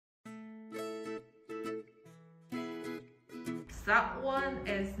That one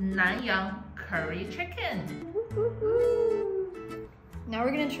is Nanyang curry chicken. Now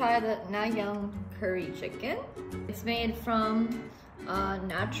we're gonna try the Nanyang curry chicken. It's made from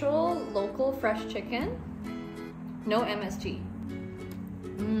natural, local, fresh chicken. No MSG.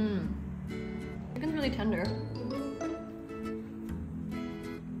 Chicken's really tender.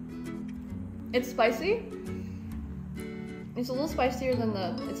 It's spicy. It's a little spicier than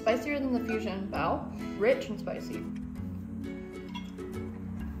the fusion bao. Rich and spicy.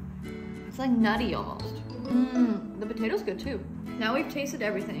 It's like nutty almost. The potato's good too. Now we've tasted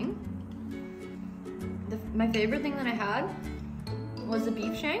everything. My favorite thing that I had was the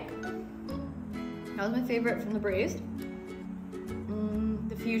beef shank. That was my favorite from the braised.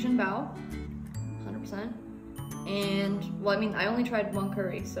 The fusion bao, 100%. And, well, I mean, I only tried one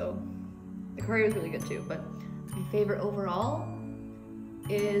curry, so the curry was really good too, but my favorite overall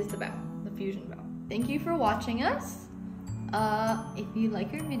is the bao, the fusion bao. Thank you for watching us. If you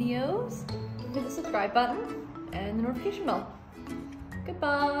like our videos, hit the subscribe button and the notification bell.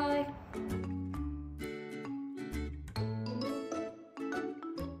 Goodbye.